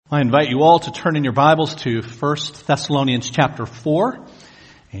I invite you all to turn in your Bibles to 1 Thessalonians chapter 4,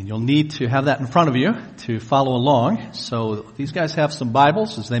 and you'll need to have that in front of you to follow along. So these guys have some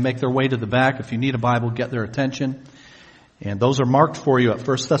Bibles as they make their way to the back. If you need a Bible, get their attention. And those are marked for you at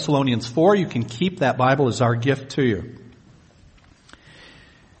 1 Thessalonians 4. You can keep that Bible as our gift to you.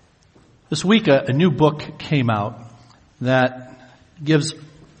 This week, a new book came out that gives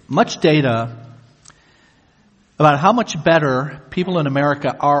much data about how much better people in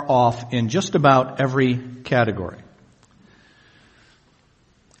America are off in just about every category.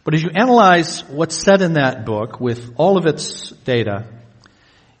 But as you analyze what's said in that book with all of its data,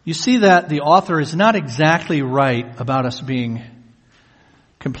 you see that the author is not exactly right about us being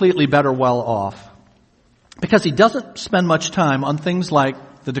completely better well off, because he doesn't spend much time on things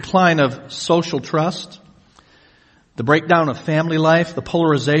like the decline of social trust, the breakdown of family life, the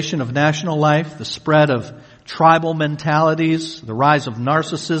polarization of national life, the spread of tribal mentalities, the rise of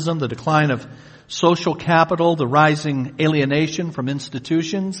narcissism, the decline of social capital, the rising alienation from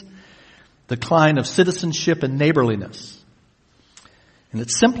institutions, the decline of citizenship and neighborliness. And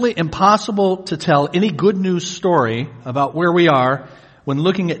it's simply impossible to tell any good news story about where we are when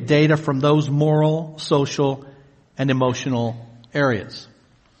looking at data from those moral, social, and emotional areas.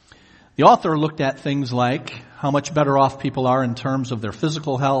 The author looked at things like how much better off people are in terms of their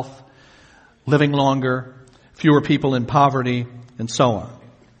physical health, living longer, fewer people in poverty, and so on.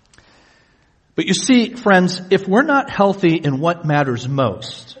 But you see, friends, if we're not healthy in what matters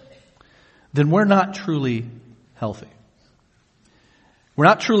most, then we're not truly healthy. We're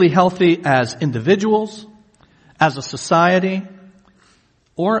not truly healthy as individuals, as a society,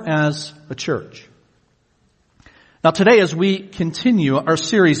 or as a church. Now today, as we continue our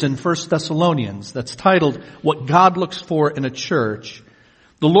series in 1 Thessalonians that's titled, What God Looks For in a Church,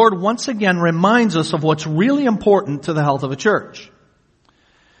 the Lord once again reminds us of what's really important to the health of a church.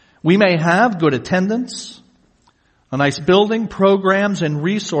 We may have good attendance, a nice building, programs, and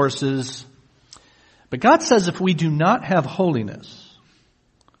resources, but God says if we do not have holiness,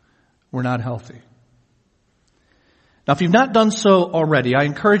 we're not healthy. Now, if you've not done so already, I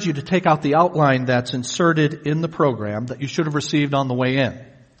encourage you to take out the outline that's inserted in the program that you should have received on the way in.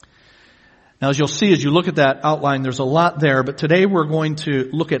 Now, as you'll see, as you look at that outline, there's a lot there, but today we're going to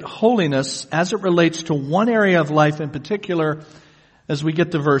look at holiness as it relates to one area of life in particular as we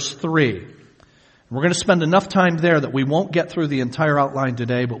get to verse 3. We're going to spend enough time there that we won't get through the entire outline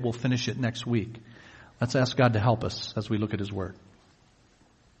today, but we'll finish it next week. Let's ask God to help us as we look at His Word.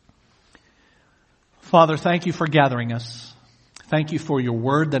 Father, thank you for gathering us. Thank you for your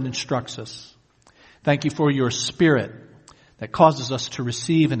Word that instructs us. Thank you for your Spirit that causes us to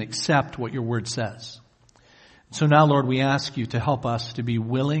receive and accept what your Word says. So now, Lord, we ask you to help us to be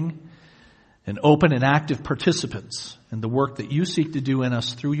willing and open and active participants in the work that you seek to do in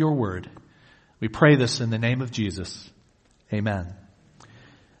us through your Word. We pray this in the name of Jesus. Amen.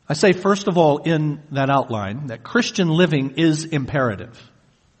 I say, first of all, in that outline, that Christian living is imperative.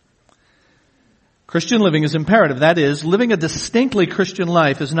 Christian living is imperative. That is, living a distinctly Christian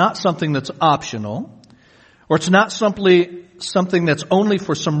life is not something that's optional, or it's not simply something that's only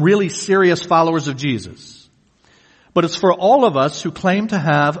for some really serious followers of Jesus. But it's for all of us who claim to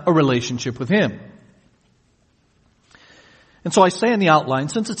have a relationship with Him. And so I say in the outline,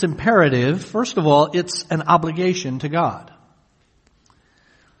 since it's imperative, first of all, it's an obligation to God.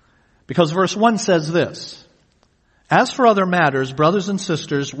 Because verse 1 says this, As for other matters, brothers and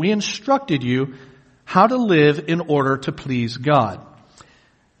sisters, we instructed you how to live in order to please God.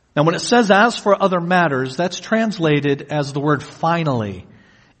 Now when it says as for other matters, that's translated as the word finally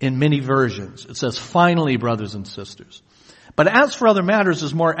in many versions. It says finally, brothers and sisters. But as for other matters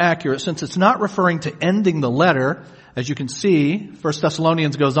is more accurate since it's not referring to ending the letter. As you can see, 1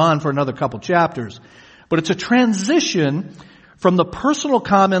 Thessalonians goes on for another couple chapters. But it's a transition from the personal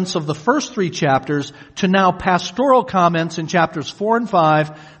comments of the first 3 chapters to now pastoral comments in chapters 4 and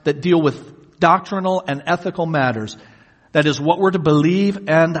 5 that deal with doctrinal and ethical matters. That is what we're to believe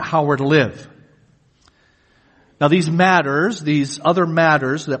and how we're to live. Now these other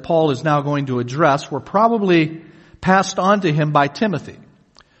matters that Paul is now going to address were probably passed on to him by Timothy,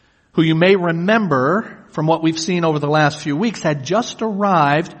 who you may remember from what we've seen over the last few weeks had just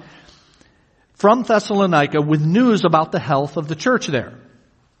arrived from Thessalonica with news about the health of the church there.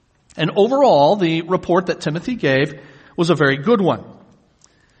 And overall, the report that Timothy gave was a very good one.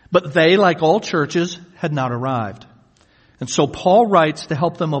 But they, like all churches, had not arrived. And so Paul writes to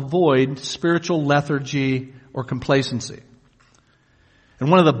help them avoid spiritual lethargy or complacency.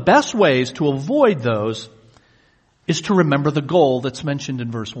 And one of the best ways to avoid those is to remember the goal that's mentioned in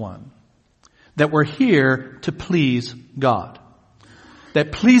verse 1. That we're here to please God.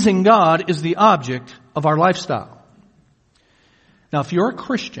 that pleasing God is the object of our lifestyle. Now, if you're a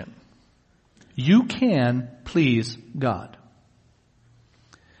Christian, you can please God.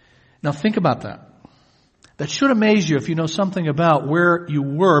 Now, think about that. That should amaze you if you know something about where you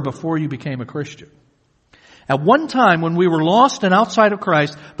were before you became a Christian. At one time when we were lost and outside of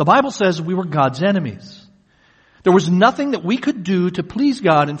Christ, the Bible says we were God's enemies. There was nothing that we could do to please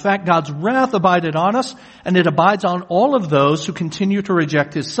God. In fact, God's wrath abided on us, and it abides on all of those who continue to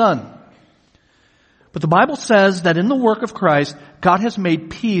reject His Son. But the Bible says that in the work of Christ, God has made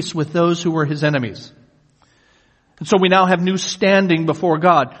peace with those who were His enemies. And so we now have new standing before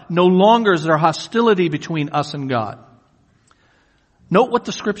God. No longer is there hostility between us and God. Note what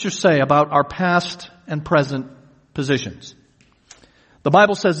the Scriptures say about our past and present positions. The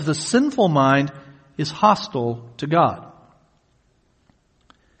Bible says the sinful mind is hostile to God.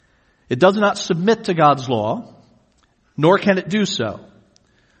 It does not submit to God's law, nor can it do so.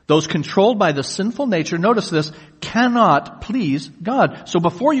 Those controlled by the sinful nature, notice this, cannot please God. So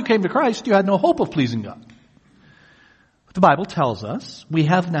before you came to Christ, you had no hope of pleasing God. But the Bible tells us we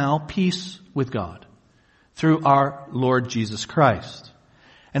have now peace with God through our Lord Jesus Christ.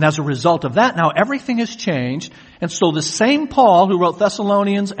 And as a result of that, now everything has changed. And so the same Paul who wrote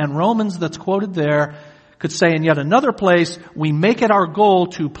Thessalonians and Romans that's quoted there could say in yet another place, we make it our goal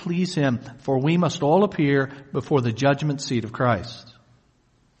to please Him, for we must all appear before the judgment seat of Christ.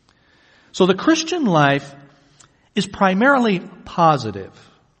 So the Christian life is primarily positive,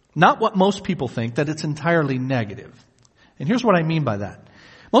 not what most people think, that it's entirely negative. And here's what I mean by that.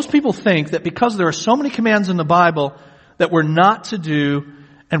 Most people think that because there are so many commands in the Bible that we're not to do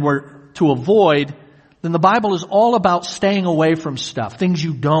and we're to avoid, then the Bible is all about staying away from stuff, things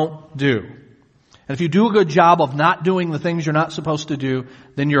you don't do. And if you do a good job of not doing the things you're not supposed to do,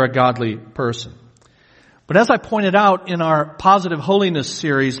 then you're a godly person. But as I pointed out in our Positive Holiness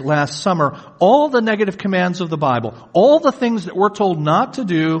series last summer, all the negative commands of the Bible, all the things that we're told not to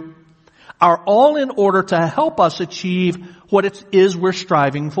do, are all in order to help us achieve what it is we're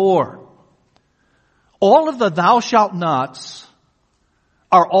striving for. All of the thou shalt nots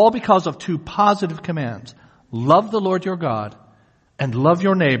are all because of two positive commands. Love the Lord your God and love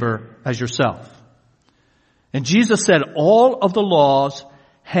your neighbor as yourself. And Jesus said all of the laws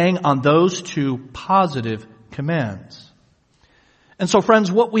hang on those two positive commands. And so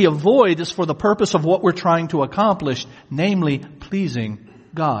friends, what we avoid is for the purpose of what we're trying to accomplish, namely pleasing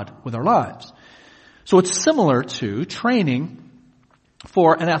God with our lives. So it's similar to training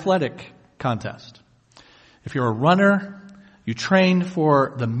for an athletic contest. If you're a runner, you train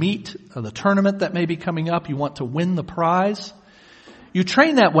for the meet or the tournament that may be coming up. You want to win the prize. You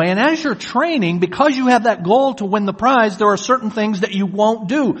train that way, and as you're training, because you have that goal to win the prize, there are certain things that you won't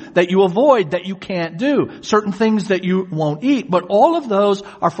do, that you avoid, that you can't do, certain things that you won't eat. But all of those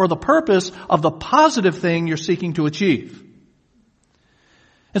are for the purpose of the positive thing you're seeking to achieve.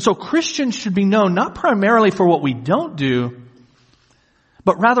 And so Christians should be known not primarily for what we don't do,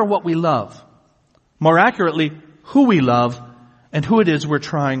 but rather what we love. More accurately, who we love and who it is we're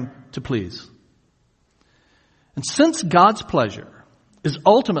trying to please. And since God's pleasure is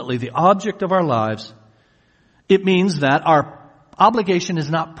ultimately the object of our lives, it means that our obligation is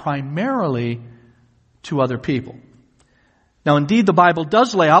not primarily to other people. Now, indeed, the Bible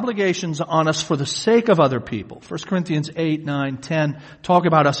does lay obligations on us for the sake of other people. 1 Corinthians 8, 9, 10 talk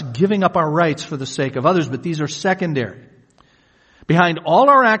about us giving up our rights for the sake of others, but these are secondary. Behind all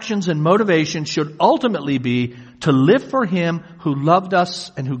our actions and motivations should ultimately be to live for Him who loved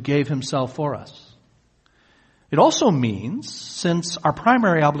us and who gave Himself for us. It also means, since our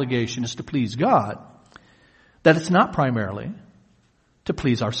primary obligation is to please God, that it's not primarily to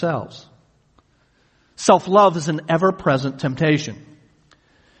please ourselves. Self-love is an ever-present temptation.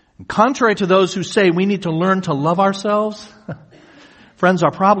 And contrary to those who say we need to learn to love ourselves, friends,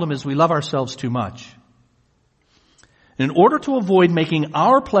 our problem is we love ourselves too much. In order to avoid making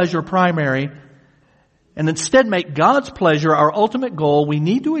our pleasure primary and instead make God's pleasure our ultimate goal, we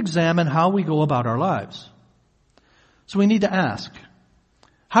need to examine how we go about our lives. So we need to ask,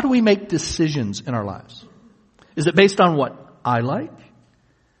 how do we make decisions in our lives? Is it based on what I like?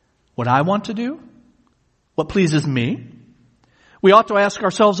 What I want to do? What pleases me? We ought to ask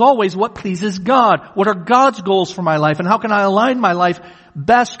ourselves always, what pleases God? What are God's goals for my life? And how can I align my life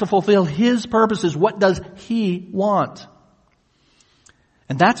best to fulfill His purposes? What does He want?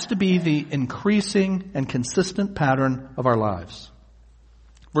 And that's to be the increasing and consistent pattern of our lives.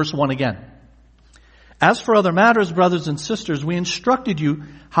 Verse 1 again. As for other matters, brothers and sisters, we instructed you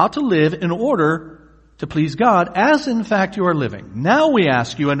how to live in order to please God, as in fact you are living. Now we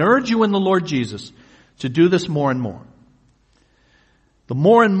ask you and urge you in the Lord Jesus to do this more and more. the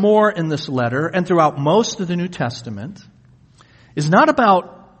more and more in this letter and throughout most of the New Testament is not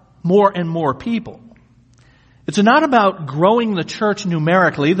about more and more people. It's not about growing the church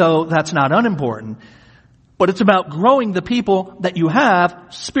numerically, though that's not unimportant, but it's about growing the people that you have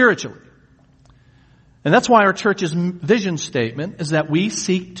spiritually. And that's why our church's vision statement is that we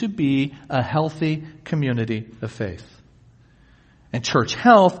seek to be a healthy community of faith. And church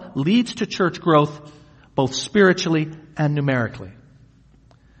health leads to church growth both spiritually and numerically.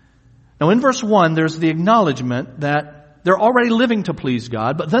 Now in verse 1, there's the acknowledgement that they're already living to please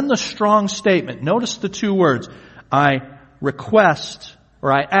God, but then the strong statement. Notice the two words, I request,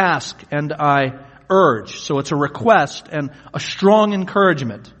 or I ask, and I urge. So it's a request and a strong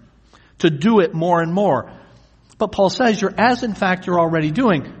encouragement to do it more and more. But Paul says as in fact you're already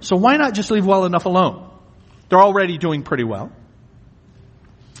doing. So why not just leave well enough alone? They're already doing pretty well.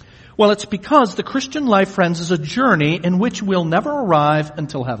 Well, it's because the Christian life, friends, is a journey in which we'll never arrive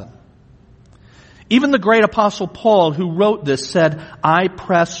until heaven. Even the great apostle Paul, who wrote this, said, I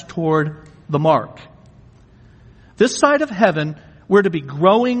press toward the mark. This side of heaven, we're to be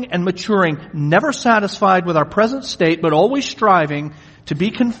growing and maturing, never satisfied with our present state, but always striving to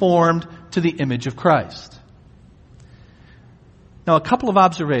be conformed to the image of Christ. Now, a couple of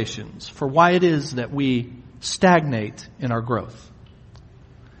observations for why it is that we stagnate in our growth.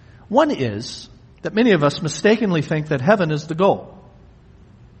 One is that many of us mistakenly think that heaven is the goal.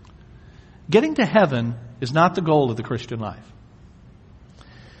 Getting to heaven is not the goal of the Christian life.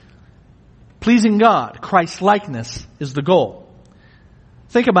 Pleasing God, Christ-likeness, is the goal.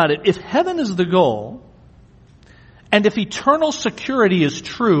 Think about it. If heaven is the goal, and if eternal security is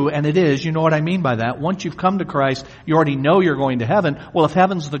true, and it is, you know what I mean by that. Once you've come to Christ, you already know you're going to heaven. Well, if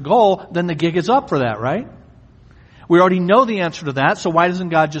heaven's the goal, then the gig is up for that, right? We already know the answer to that, so why doesn't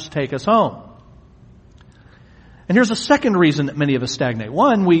God just take us home? And here's a second reason that many of us stagnate.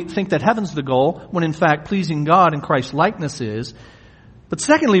 One, we think that heaven's the goal, when in fact pleasing God and Christ's likeness is. But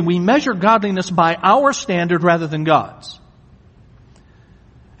secondly, we measure godliness by our standard rather than God's.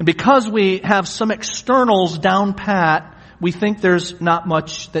 And because we have some externals down pat, we think there's not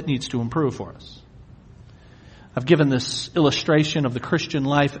much that needs to improve for us. I've given this illustration of the Christian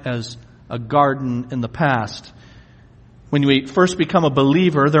life as a garden in the past. When we first become a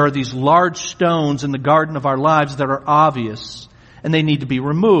believer, there are these large stones in the garden of our lives that are obvious, and they need to be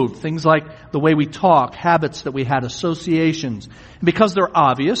removed. Things like the way we talk, habits that we had, associations. And because they're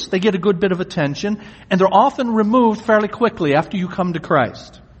obvious, they get a good bit of attention, and they're often removed fairly quickly after you come to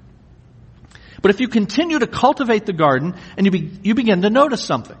Christ. But if you continue to cultivate the garden, and you begin to notice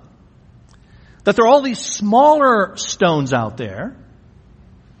something, that there are all these smaller stones out there,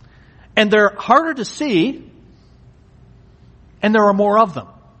 and they're harder to see, and there are more of them.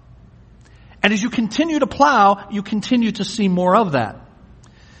 And as you continue to plow, you continue to see more of that.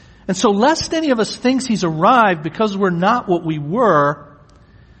 And so lest any of us thinks he's arrived because we're not what we were,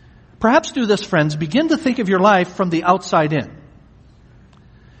 perhaps do this, friends, begin to think of your life from the outside in.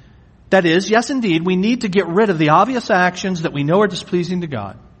 That is, yes indeed, we need to get rid of the obvious actions that we know are displeasing to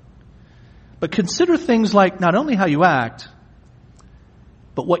God. But consider things like not only how you act,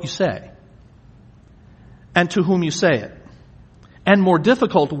 but what you say. And to whom you say it. And more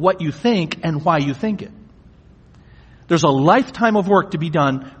difficult, what you think and why you think it. There's a lifetime of work to be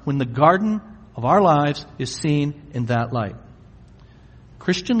done when the garden of our lives is seen in that light.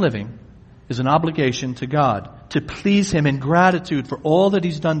 Christian living is an obligation to God to please Him in gratitude for all that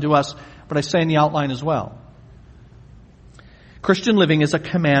He's done to us, but I say in the outline as well. Christian living is a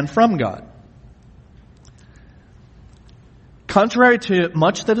command from God. Contrary to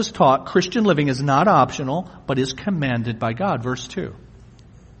much that is taught, Christian living is not optional, but is commanded by God. Verse 2.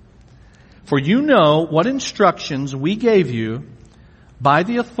 For you know what instructions we gave you by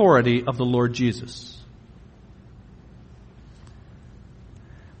the authority of the Lord Jesus.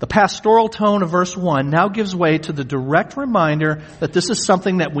 The pastoral tone of verse 1 now gives way to the direct reminder that this is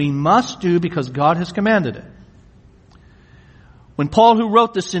something that we must do because God has commanded it. When Paul, who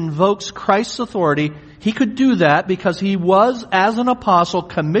wrote this, invokes Christ's authority, he could do that because he was, as an apostle,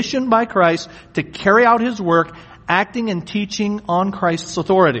 commissioned by Christ to carry out his work, acting and teaching on Christ's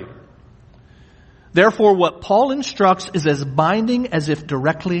authority. Therefore, what Paul instructs is as binding as if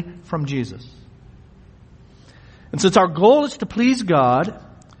directly from Jesus. And since our goal is to please God,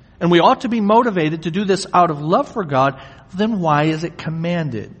 and we ought to be motivated to do this out of love for God, then why is it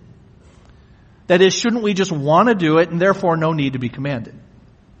commanded? That is, shouldn't we just want to do it and therefore no need to be commanded?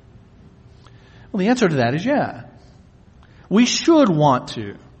 Well, the answer to that is yeah. We should want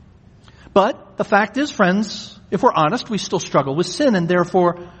to. But the fact is, friends, if we're honest, we still struggle with sin, and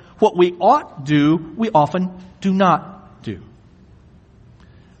therefore what we ought do, we often do not do.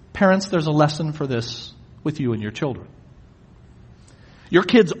 Parents, there's a lesson for this with you and your children. Your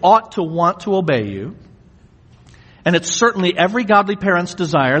kids ought to want to obey you. And it's certainly every godly parent's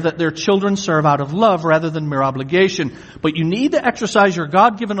desire that their children serve out of love rather than mere obligation. But you need to exercise your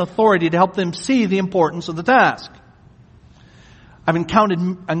God-given authority to help them see the importance of the task. I've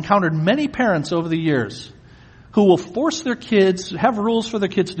encountered many parents over the years who will force their kids, have rules for their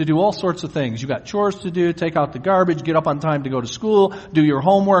kids to do all sorts of things. You got chores to do, take out the garbage, get up on time to go to school, do your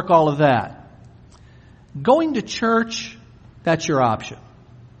homework, all of that. Going to church, that's your option.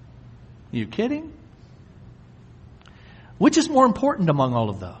 Are you kidding? Which is more important among all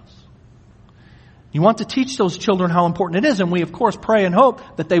of those? You want to teach those children how important it is, and we of course pray and hope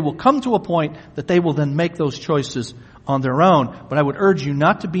that they will come to a point that they will then make those choices on their own. But I would urge you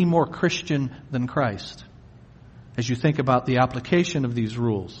not to be more Christian than Christ as you think about the application of these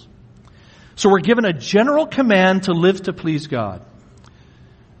rules. So we're given a general command to live to please God.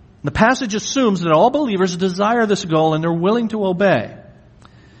 The passage assumes that all believers desire this goal and they're willing to obey.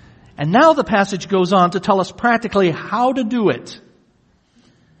 And now the passage goes on to tell us practically how to do it.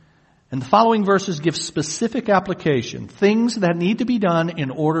 And the following verses give specific application, things that need to be done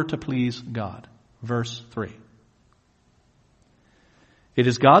in order to please God. Verse 3. It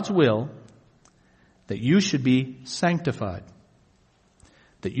is God's will that you should be sanctified,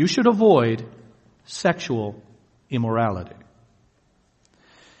 that you should avoid sexual immorality.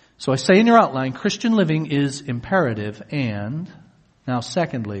 So I say in your outline, Christian living is imperative, and now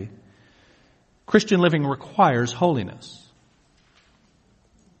secondly, Christian living requires holiness.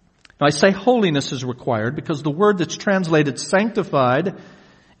 Now I say holiness is required because the word that's translated sanctified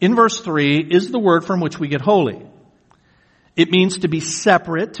in verse 3 is the word from which we get holy. It means to be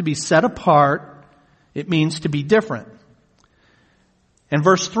separate, to be set apart. It means to be different. And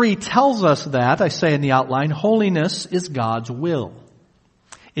verse 3 tells us that, I say in the outline, holiness is God's will.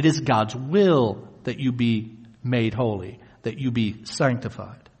 It is God's will that you be made holy, that you be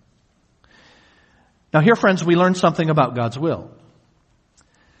sanctified. Now here, friends, we learn something about God's will.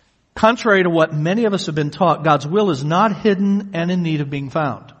 Contrary to what many of us have been taught, God's will is not hidden and in need of being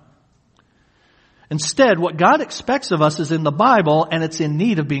found. Instead, what God expects of us is in the Bible, and it's in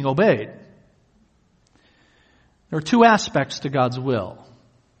need of being obeyed. There are two aspects to God's will.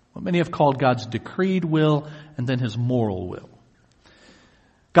 What many have called God's decreed will, and then His moral will.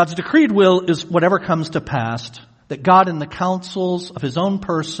 God's decreed will is whatever comes to pass, that God in the counsels of His own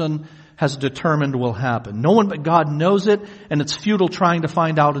person has determined will happen. No one but God knows it, and it's futile trying to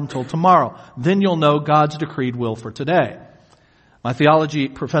find out until tomorrow. Then you'll know God's decreed will for today. My theology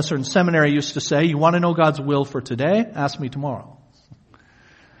professor in seminary used to say, you want to know God's will for today? Ask me tomorrow.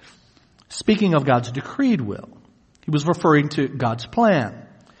 Speaking of God's decreed will, he was referring to God's plan.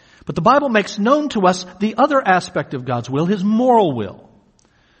 But the Bible makes known to us the other aspect of God's will, His moral will.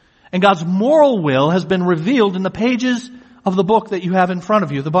 And God's moral will has been revealed in the pages of the book that you have in front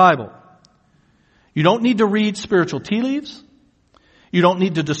of you, the Bible. You don't need to read spiritual tea leaves. You don't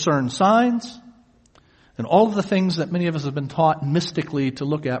need to discern signs. And all of the things that many of us have been taught mystically to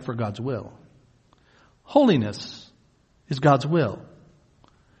look at for God's will. Holiness is God's will.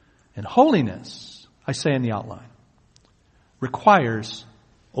 And holiness, I say in the outline, requires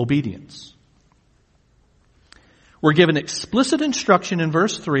obedience. We're given explicit instruction in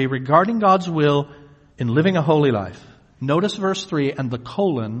verse 3 regarding God's will in living a holy life. Notice verse 3 and the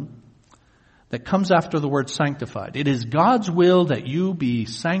colon that comes after the word sanctified. It is God's will that you be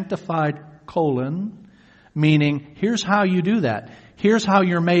sanctified, colon, meaning here's how you do that. Here's how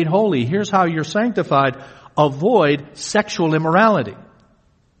you're made holy. Here's how you're sanctified. Avoid sexual immorality.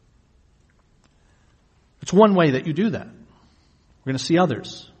 It's one way that you do that. We're going to see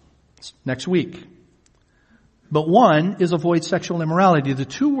others next week. But one is avoid sexual immorality. The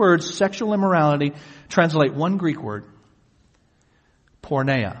two words sexual immorality translate one Greek word,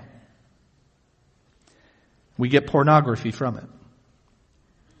 porneia. We get pornography from it.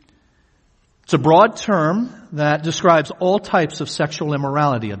 It's a broad term that describes all types of sexual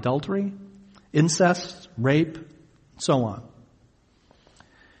immorality, adultery, incest, rape, and so on.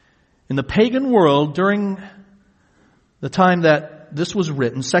 In the pagan world, during the time that this was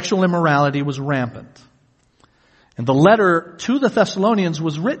written, sexual immorality was rampant. And the letter to the Thessalonians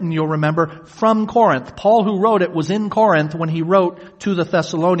was written, you'll remember, from Corinth. Paul, who wrote it, was in Corinth when he wrote to the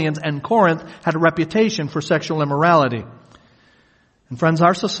Thessalonians, and Corinth had a reputation for sexual immorality. And friends,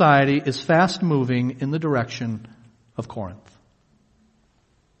 our society is fast moving in the direction of Corinth.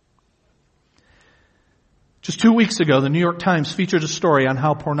 Just 2 weeks ago, the New York Times featured a story on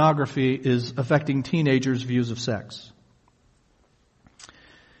how pornography is affecting teenagers' views of sex.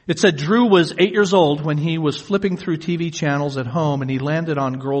 It said Drew was 8 years old when he was flipping through TV channels at home and he landed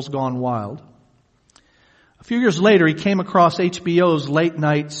on Girls Gone Wild. A few years later, he came across HBO's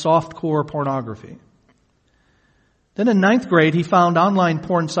late-night softcore pornography. Then in 9th grade, he found online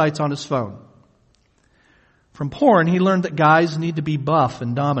porn sites on his phone. From porn, he learned that guys need to be buff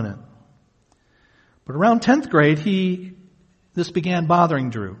and dominant. But around 10th grade, this began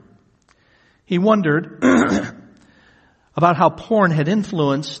bothering Drew. He wondered about how porn had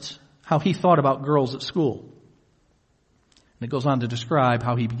influenced how he thought about girls at school. And it goes on to describe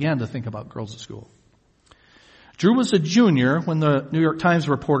how he began to think about girls at school. Drew was a junior when the New York Times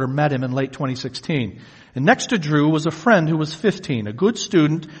reporter met him in late 2016. And next to Drew was a friend who was 15, a good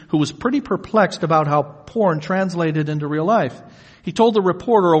student who was pretty perplexed about how porn translated into real life. He told the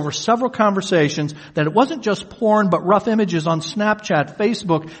reporter over several conversations that it wasn't just porn but rough images on Snapchat,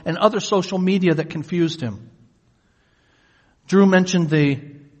 Facebook, and other social media that confused him. Drew mentioned the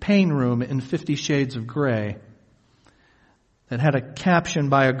pain room in 50 Shades of Grey that had a caption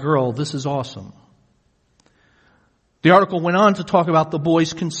by a girl, "This is awesome." The article went on to talk about the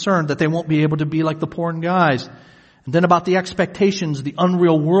boys concerned that they won't be able to be like the porn guys. And then about the expectations the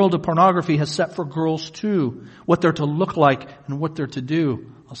unreal world of pornography has set for girls too. What they're to look like and what they're to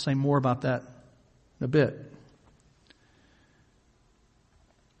do. I'll say more about that in a bit.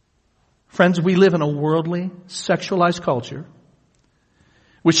 Friends, we live in a worldly, sexualized culture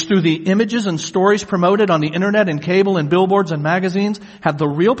which through the images and stories promoted on the internet and cable and billboards and magazines have the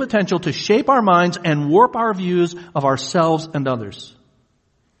real potential to shape our minds and warp our views of ourselves and others.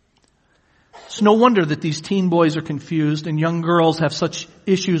 It's no wonder that these teen boys are confused and young girls have such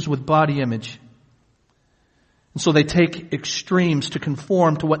issues with body image. And so they take extremes to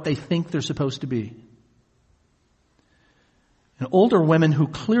conform to what they think they're supposed to be. And older women who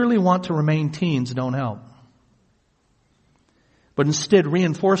clearly want to remain teens don't help, but instead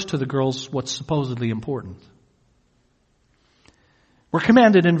reinforce to the girls what's supposedly important. We're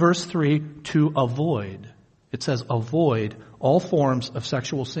commanded in verse 3 to avoid. It says avoid all forms of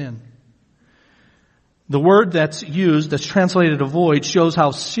sexual sin. The word that's used, that's translated avoid, shows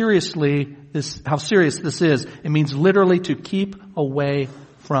how serious this is. It means literally to keep away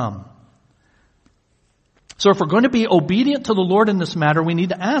from. So if we're going to be obedient to the Lord in this matter, we need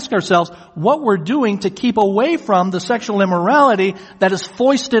to ask ourselves what we're doing to keep away from the sexual immorality that is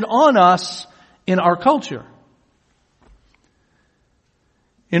foisted on us in our culture.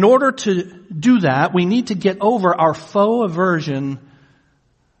 In order to do that, we need to get over our faux aversion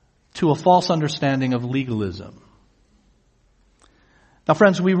to a false understanding of legalism. Now,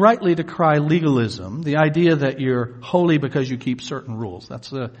 friends, we rightly decry legalism, the idea that you're holy because you keep certain rules.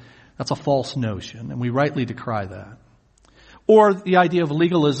 That's a false notion, and we rightly decry that. Or the idea of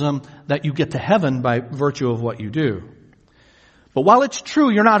legalism that you get to heaven by virtue of what you do. But while it's true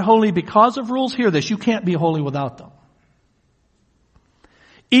you're not holy because of rules, hear this, you can't be holy without them.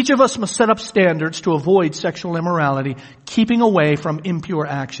 Each of us must set up standards to avoid sexual immorality, keeping away from impure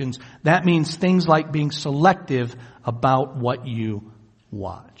actions. That means things like being selective about what you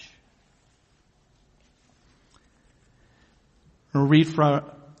watch. I'll read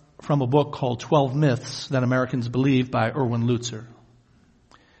from a book called 12 Myths That Americans Believe by Erwin Lutzer.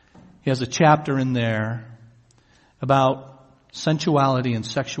 He has a chapter in there about sensuality and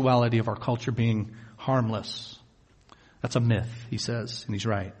sexuality of our culture being harmless. That's a myth, he says, and he's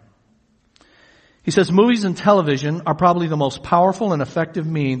right. He says, movies and television are probably the most powerful and effective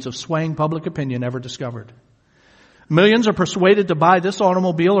means of swaying public opinion ever discovered. Millions are persuaded to buy this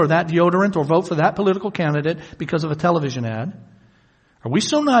automobile or that deodorant or vote for that political candidate because of a television ad. Are we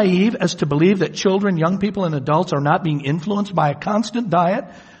so naive as to believe that children, young people, and adults are not being influenced by a constant diet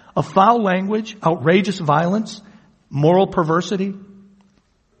of foul language, outrageous violence, moral perversity?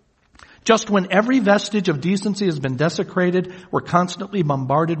 Just when every vestige of decency has been desecrated, we're constantly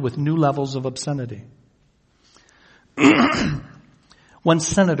bombarded with new levels of obscenity. One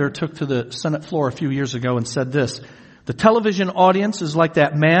senator took to the Senate floor a few years ago and said this: the television audience is like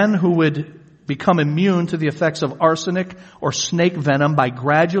that man who would become immune to the effects of arsenic or snake venom by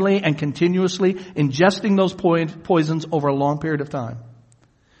gradually and continuously ingesting those poisons over a long period of time.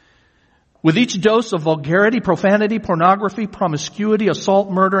 With each dose of vulgarity, profanity, pornography, promiscuity,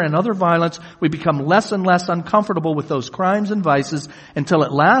 assault, murder, and other violence, we become less and less uncomfortable with those crimes and vices until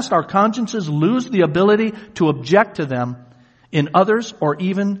at last our consciences lose the ability to object to them in others or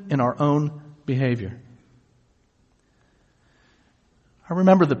even in our own behavior. I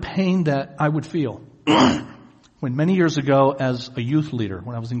remember the pain that I would feel when many years ago as a youth leader,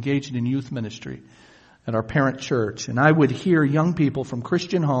 when I was engaged in youth ministry at our parent church, and I would hear young people from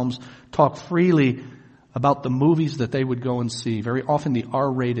Christian homes talk freely about the movies that they would go and see, very often the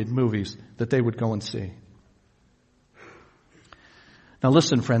R-rated movies that they would go and see. Now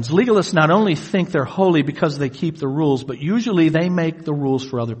listen, friends, legalists not only think they're holy because they keep the rules, but usually they make the rules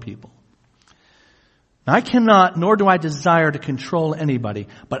for other people. Now, I cannot, nor do I desire to control anybody,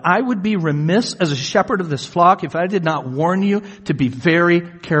 but I would be remiss as a shepherd of this flock if I did not warn you to be very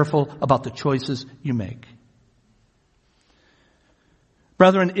careful about the choices you make.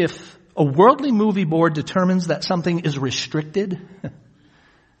 Brethren, if a worldly movie board determines that something is restricted,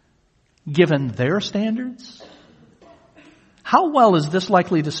 given their standards, how well is this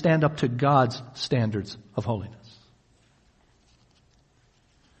likely to stand up to God's standards of holiness?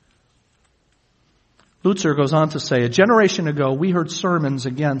 Lutzer goes on to say, a generation ago, we heard sermons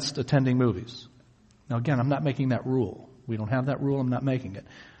against attending movies. Now again, I'm not making that rule. We don't have that rule. I'm not making it.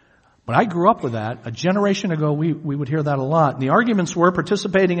 But I grew up with that. A generation ago, we would hear that a lot. And the arguments were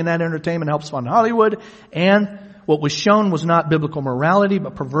participating in that entertainment helps fund Hollywood, and what was shown was not biblical morality,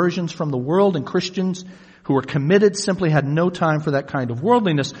 but perversions from the world, and Christians who were committed simply had no time for that kind of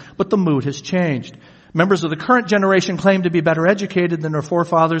worldliness. But the mood has changed. Members of the current generation claim to be better educated than their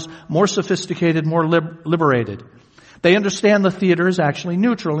forefathers, more sophisticated, more liberated. They understand the theater is actually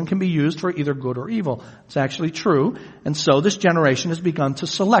neutral and can be used for either good or evil. It's actually true. And so this generation has begun to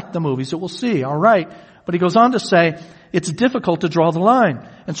select the movies it will see. All right. But he goes on to say, it's difficult to draw the line.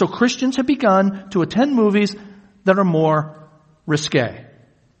 And so Christians have begun to attend movies that are more risque.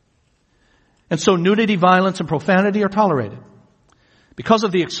 And so nudity, violence, and profanity are tolerated. Because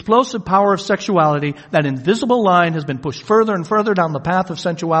of the explosive power of sexuality, that invisible line has been pushed further and further down the path of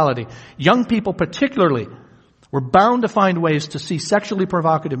sensuality. Young people particularly were bound to find ways to see sexually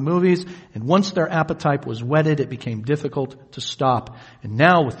provocative movies, and once their appetite was whetted, it became difficult to stop. And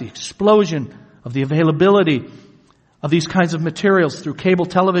now with the explosion of the availability of these kinds of materials through cable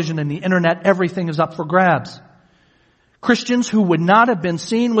television and the internet, everything is up for grabs. Christians who would not have been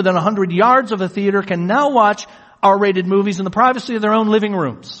seen within 100 yards of a theater can now watch R-rated movies in the privacy of their own living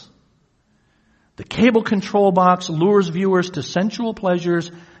rooms. The cable control box lures viewers to sensual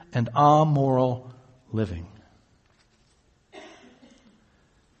pleasures and amoral living.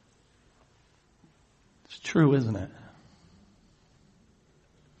 It's true, isn't it?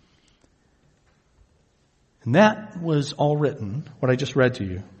 And that was all written, what I just read to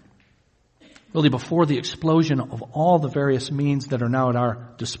you, really before the explosion of all the various means that are now at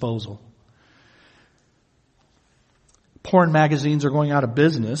our disposal. Porn magazines are going out of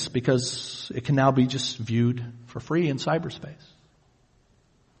business because it can now be just viewed for free in cyberspace.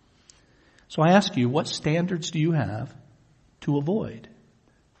 So I ask you, what standards do you have to avoid,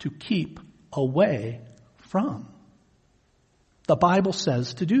 to keep away from? The Bible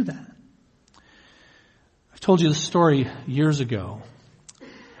says to do that. I've told you this story years ago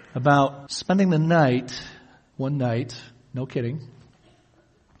about spending the night, one night, no kidding,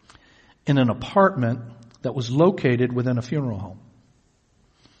 in an apartment that was located within a funeral home.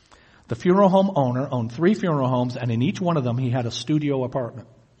 The funeral home owner owned 3 funeral homes, and in each one of them he had a studio apartment.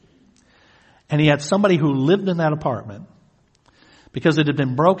 And he had somebody who lived in that apartment because it had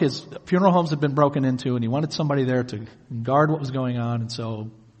been his funeral homes had been broken into, and he wanted somebody there to guard what was going on, and so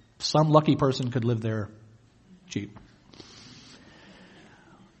some lucky person could live there cheap.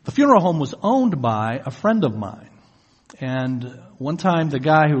 The funeral home was owned by a friend of mine. And one time the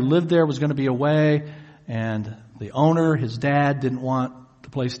guy who lived there was going to be away, and the owner, his dad, didn't want the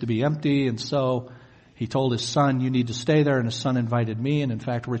place to be empty, and so he told his son, you need to stay there, and his son invited me, and in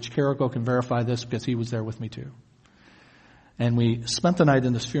fact, Rich Carrico can verify this because he was there with me too. And we spent the night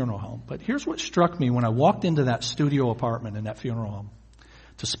in this funeral home. But here's what struck me when I walked into that studio apartment in that funeral home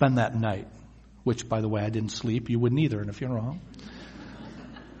to spend that night, which, by the way, I didn't sleep. You wouldn't either in a funeral home.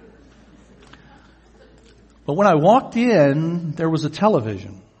 But when I walked in, there was a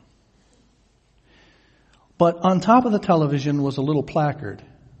television. But on top of the television was a little placard,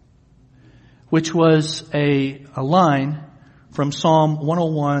 which was a line from Psalm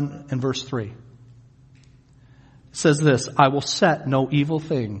 101 and verse 3. It says this, I will set no evil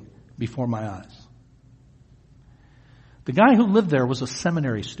thing before my eyes. The guy who lived there was a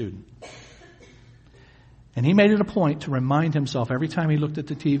seminary student. And he made it a point to remind himself every time he looked at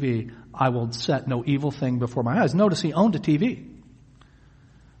the TV, I will set no evil thing before my eyes. Notice he owned a TV.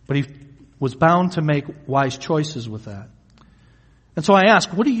 But he was bound to make wise choices with that. And so I ask,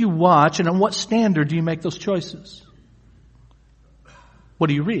 what do you watch and on what standard do you make those choices? What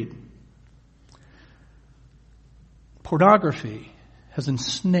do you read? Pornography has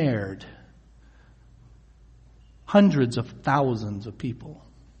ensnared hundreds of thousands of people.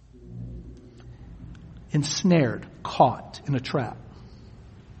 Ensnared, caught in a trap.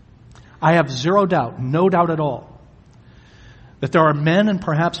 I have zero doubt, no doubt at all, that there are men and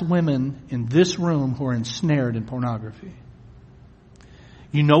perhaps women in this room who are ensnared in pornography.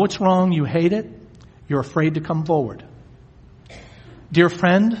 You know it's wrong, you hate it, you're afraid to come forward. Dear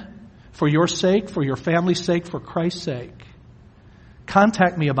friend, for your sake, for your family's sake, for Christ's sake,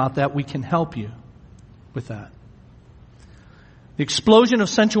 contact me about that. We can help you with that. The explosion of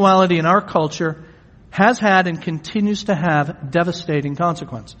sensuality in our culture has had and continues to have devastating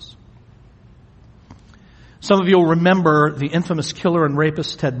consequences. Some of you will remember the infamous killer and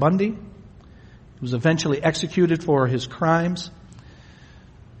rapist Ted Bundy. He was eventually executed for his crimes.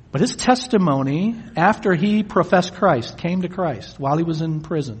 But his testimony, after he professed Christ, came to Christ while he was in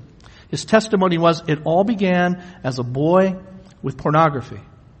prison, his testimony was, it all began as a boy with pornography.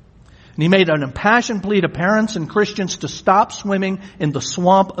 And he made an impassioned plea to parents and Christians to stop swimming in the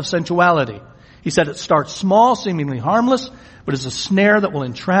swamp of sensuality. He said it starts small, seemingly harmless, but is a snare that will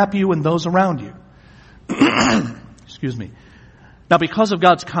entrap you and those around you. Excuse me. Now, because of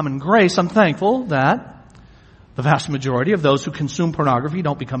God's common grace, I'm thankful that the vast majority of those who consume pornography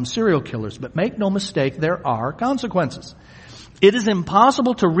don't become serial killers. But make no mistake, there are consequences. It is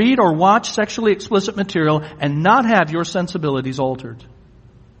impossible to read or watch sexually explicit material and not have your sensibilities altered.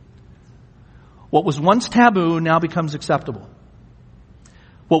 What was once taboo now becomes acceptable.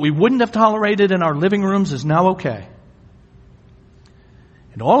 What we wouldn't have tolerated in our living rooms is now okay.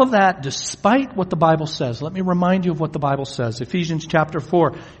 And all of that, despite what the Bible says. Let me remind you of what the Bible says. Ephesians chapter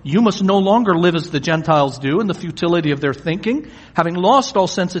 4. You must no longer live as the Gentiles do in the futility of their thinking. Having lost all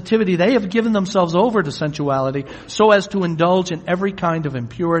sensitivity, they have given themselves over to sensuality so as to indulge in every kind of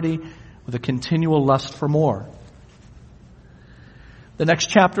impurity with a continual lust for more. The next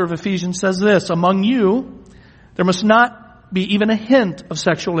chapter of Ephesians says this, among you, there must not be even a hint of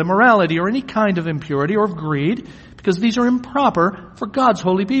sexual immorality or any kind of impurity or of greed, because these are improper for God's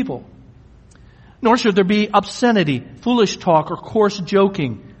holy people. Nor should there be obscenity, foolish talk, or coarse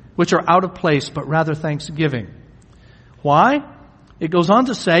joking, which are out of place, but rather thanksgiving. Why? It goes on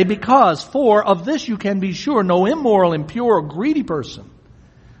to say, because for of this you can be sure, no immoral, impure, or greedy person,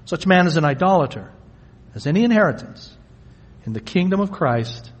 such man is an idolater, has any inheritance in the kingdom of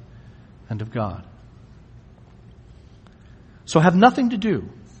Christ and of God. So have nothing to do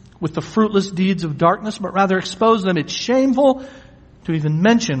with the fruitless deeds of darkness, but rather expose them. It's shameful to even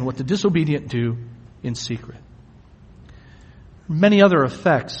mention what the disobedient do in secret. Many other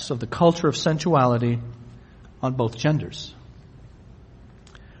effects of the culture of sensuality on both genders.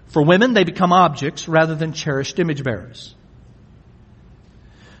 For women, they become objects rather than cherished image bearers.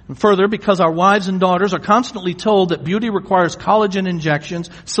 And further, because our wives and daughters are constantly told that beauty requires collagen injections,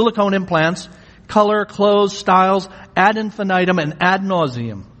 silicone implants, color, clothes, styles, ad infinitum and ad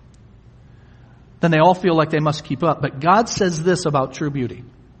nauseum, then they all feel like they must keep up. But God says this about true beauty.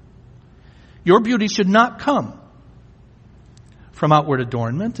 Your beauty should not come from outward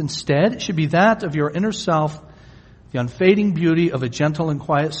adornment. Instead, it should be that of your inner self, the unfading beauty of a gentle and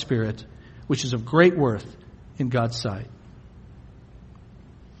quiet spirit, which is of great worth in God's sight.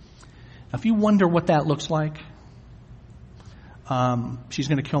 Now, if you wonder what that looks like, she's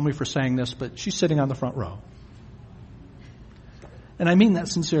going to kill me for saying this, but she's sitting on the front row. And I mean that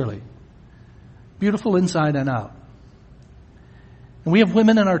sincerely. Beautiful inside and out. And we have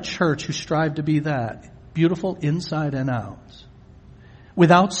women in our church who strive to be that. Beautiful inside and out.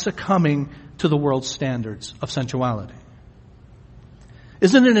 Without succumbing to the world's standards of sensuality.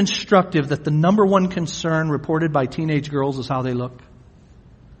 Isn't it instructive that the number one concern reported by teenage girls is how they look?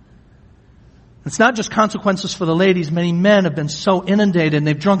 It's not just consequences for the ladies. Many men have been so inundated and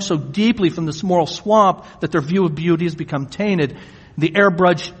they've drunk so deeply from this moral swamp that their view of beauty has become tainted. The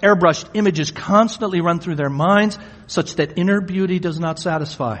airbrushed images constantly run through their minds such that inner beauty does not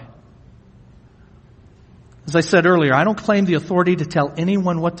satisfy. As I said earlier, I don't claim the authority to tell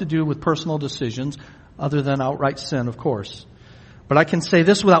anyone what to do with personal decisions, other than outright sin, of course. But I can say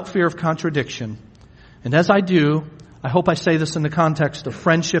this without fear of contradiction. And as I do, I hope I say this in the context of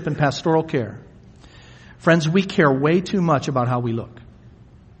friendship and pastoral care. Friends, we care way too much about how we look.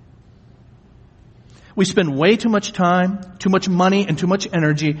 We spend way too much time, too much money, and too much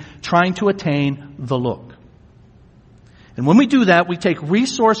energy trying to attain the look. And when we do that, we take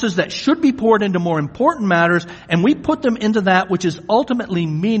resources that should be poured into more important matters, and we put them into that which is ultimately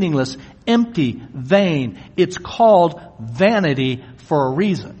meaningless, empty, vain. It's called vanity for a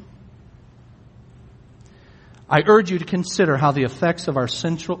reason. I urge you to consider how the effects of our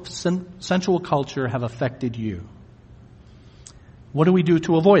sensual culture have affected you. What do we do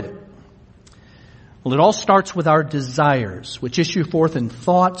to avoid it? Well, it all starts with our desires, which issue forth in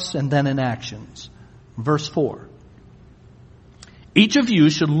thoughts and then in actions. Verse 4. Each of you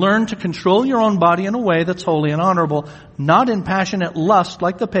should learn to control your own body in a way that's holy and honorable, not in passionate lust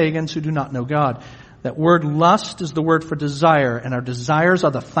like the pagans who do not know God. That word lust is the word for desire, and our desires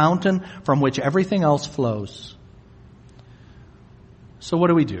are the fountain from which everything else flows. So what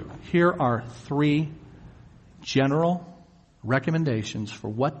do? Here are 3 general recommendations for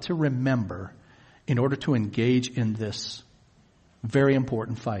what to remember in order to engage in this very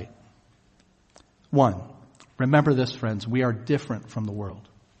important fight. 1, remember this, friends, we are different from the world.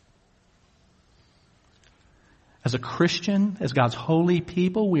 As a Christian, as God's holy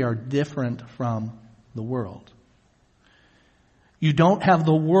people, we are different from the world. You don't have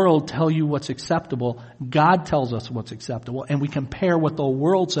the world tell you what's acceptable. God tells us what's acceptable, and we compare what the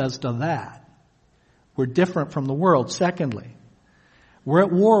world says to that. We're different from the world. Secondly, we're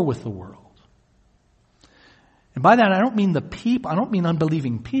at war with the world. And by that, I don't mean the people, I don't mean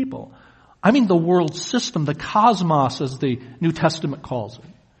unbelieving people. I mean the world system, the cosmos, as the New Testament calls it,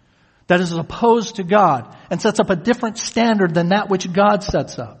 that is opposed to God and sets up a different standard than that which God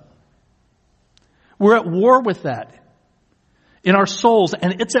sets up. We're at war with that in our souls,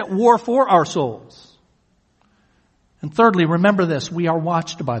 and it's at war for our souls. And thirdly, remember this, we are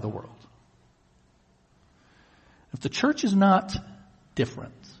watched by the world. If the church is not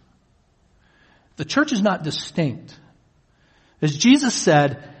different, if the church is not distinct, as Jesus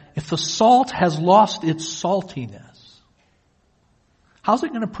said, if the salt has lost its saltiness, how's it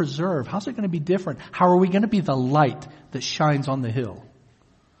going to preserve? How's it going to be different? How are we going to be the light that shines on the hill?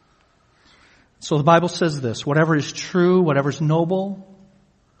 So the Bible says this, whatever is true, whatever is noble,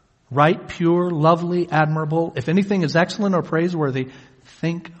 right, pure, lovely, admirable, if anything is excellent or praiseworthy,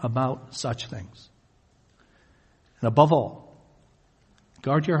 think about such things. And above all,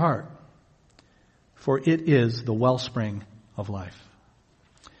 guard your heart, for it is the wellspring of life.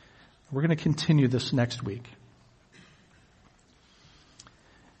 We're going to continue this next week.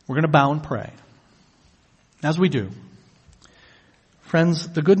 We're going to bow and pray. As we do, friends,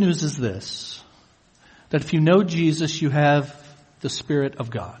 the good news is this, that if you know Jesus, you have the Spirit of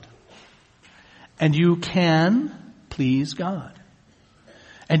God. And you can please God.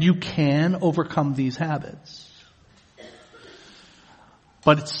 And you can overcome these habits.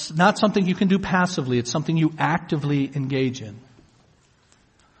 But it's not something you can do passively. It's something you actively engage in.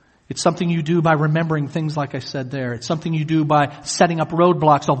 It's something you do by remembering things like I said there. It's something you do by setting up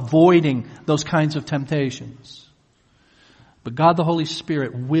roadblocks, avoiding those kinds of temptations. But God the Holy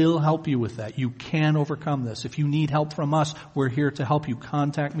Spirit will help you with that. You can overcome this. If you need help from us, we're here to help you.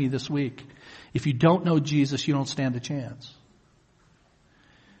 Contact me this week. If you don't know Jesus, you don't stand a chance.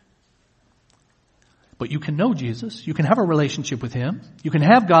 But you can know Jesus. You can have a relationship with Him. You can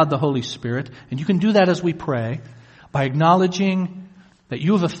have God the Holy Spirit. And you can do that as we pray by acknowledging that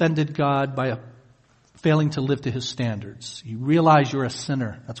you have offended God by failing to live to His standards. You realize you're a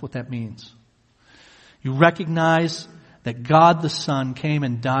sinner. That's what that means. You recognize that God the Son came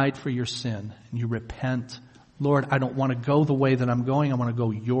and died for your sin. And you repent. Lord, I don't want to go the way that I'm going. I want to go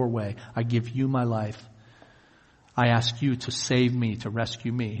your way. I give you my life. I ask you to save me, to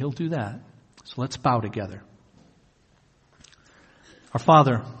rescue me. He'll do that. So let's bow together. Our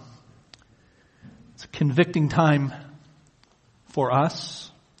Father, it's a convicting time for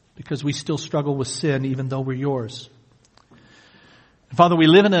us because we still struggle with sin even though we're yours. And Father, we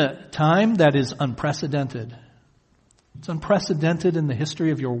live in a time that is unprecedented. It's unprecedented in the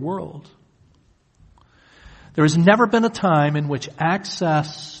history of your world. There has never been a time in which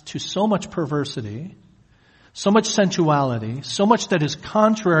access to so much perversity, so much sensuality, so much that is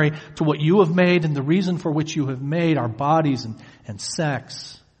contrary to what you have made and the reason for which you have made our bodies and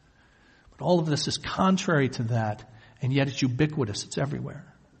sex. But all of this is contrary to that, and yet it's ubiquitous. It's everywhere.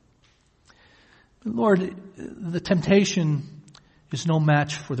 But Lord, the temptation is no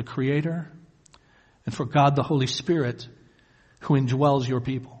match for the Creator and for God the Holy Spirit who indwells your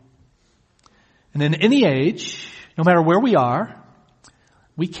people. And in any age, no matter where we are,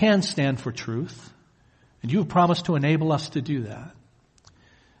 we can stand for truth. And you have promised to enable us to do that.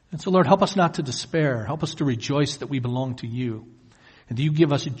 And so, Lord, help us not to despair. Help us to rejoice that we belong to you. And you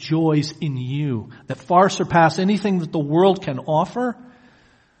give us joys in you that far surpass anything that the world can offer.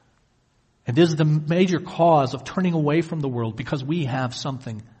 And is the major cause of turning away from the world because we have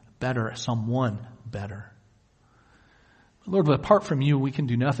something better, someone better. Lord, but apart from you, we can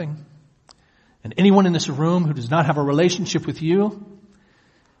do nothing. And anyone in this room who does not have a relationship with you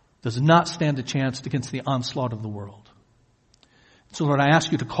does not stand a chance against the onslaught of the world. So, Lord, I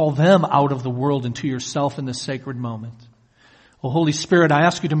ask you to call them out of the world into yourself in this sacred moment. Oh, Holy Spirit, I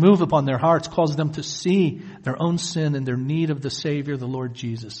ask you to move upon their hearts, cause them to see their own sin and their need of the Savior, the Lord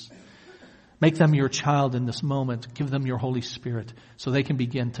Jesus. Make them your child in this moment. Give them your Holy Spirit so they can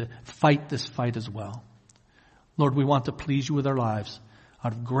begin to fight this fight as well. Lord, we want to please you with our lives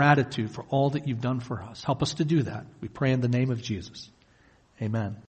out of gratitude for all that you've done for us. Help us to do that. We pray in the name of Jesus. Amen.